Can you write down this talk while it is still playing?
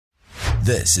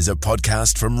This is a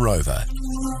podcast from Rover.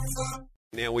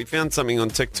 Now, we found something on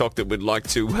TikTok that we'd like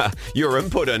to your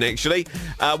input in, actually.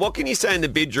 What can you say in the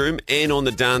bedroom and on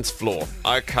the dance floor?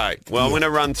 Okay, well, I'm going to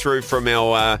run through from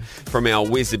our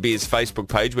Where's the Beers Facebook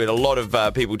page. We had a lot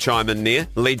of people chime in there,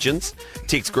 legends.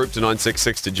 Text group to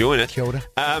 966 to join it. Kia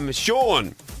ora.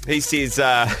 Sean, he says,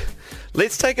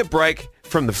 let's take a break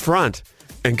from the front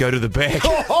and go to the back.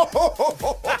 Far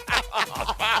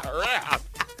out.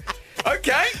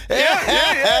 Okay.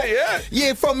 Yeah.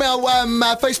 Yeah, from our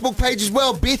Facebook page as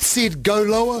well. Beth said, go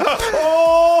lower. We're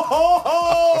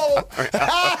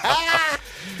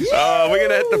going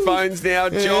to hit the phones now.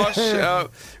 Josh,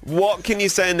 what can you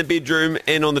say in the bedroom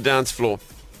and on the dance floor?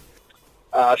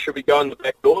 Should we go in the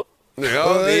back door?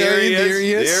 Oh, there he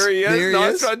is. There he is.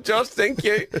 Nice one, Josh. Thank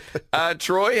you.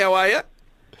 Troy, how are you?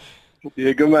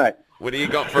 Yeah, good mate. What do you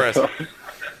got for us?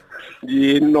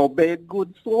 Yeah, not bad,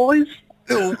 good size.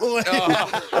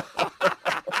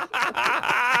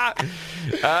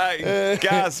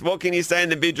 Gus, what can you say in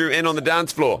the bedroom and on the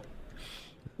dance floor?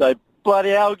 So, bloody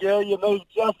hell, girl, you move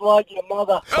just like your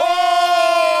mother.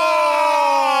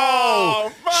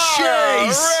 Oh!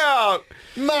 Jeez.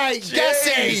 Mate, Jeez.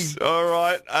 Gussie. All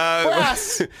right.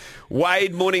 Russ.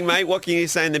 Wade, morning, mate. What can you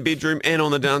say in the bedroom and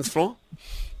on the dance floor?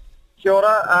 Kia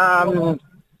ora,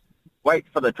 wait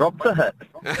for the drop to hit.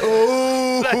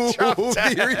 Oh,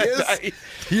 The here he is. drop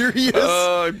Here he is.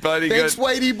 Oh, buddy, Thanks, good.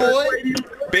 Wadey boy.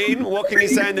 Ben, what can you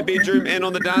say in the bedroom and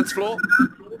on the dance floor?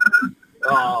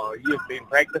 Oh, you've been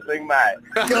practicing, mate.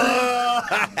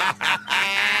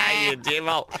 You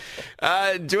devil.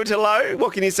 Do it hello.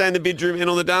 What can you say in the bedroom and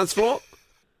on the dance floor?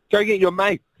 Go get your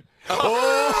mate.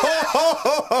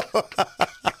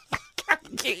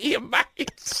 Get your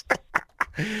mates.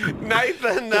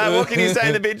 Nathan, what can you say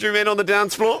in the bedroom and on the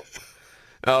dance floor?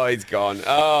 Oh, he's gone.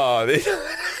 Oh,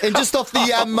 And just off the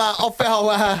off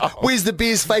our Where's the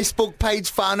Beers Facebook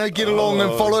page, Fano, get along and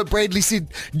follow it. Bradley said,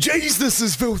 "Jeez, this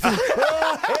is filthy."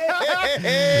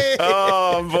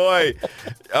 oh boy.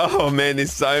 Oh man,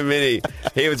 there's so many.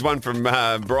 Here was one from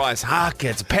Bryce. Hark,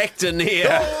 it's packed in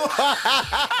here.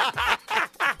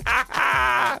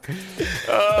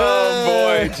 Oh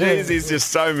boy, jeez, there's just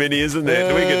so many, isn't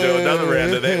there? We could do another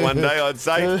round of that one day, I'd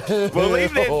say. We'll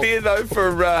leave that there though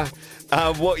for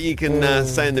what you can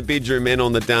say in the bedroom and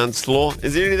on the dance floor.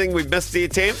 Is there anything we've missed there,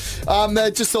 Tam?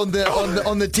 Just on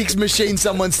the text machine,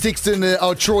 someone's texting.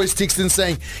 Troy's texting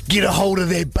saying, "Get a hold of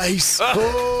that bass."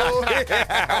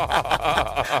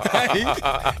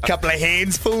 Couple of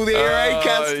hands full there, eh,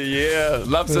 Oh, cuz? yeah.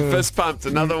 Loves a fist pump.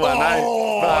 Another one, eh?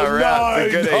 Oh, Far out.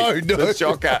 It's a goodie. no. It's a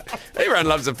shocker. Everyone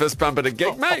loves a fist pump at a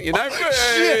gig, mate, you know?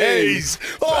 Jeez.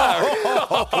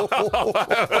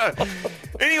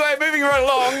 Anyway, moving right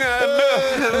along.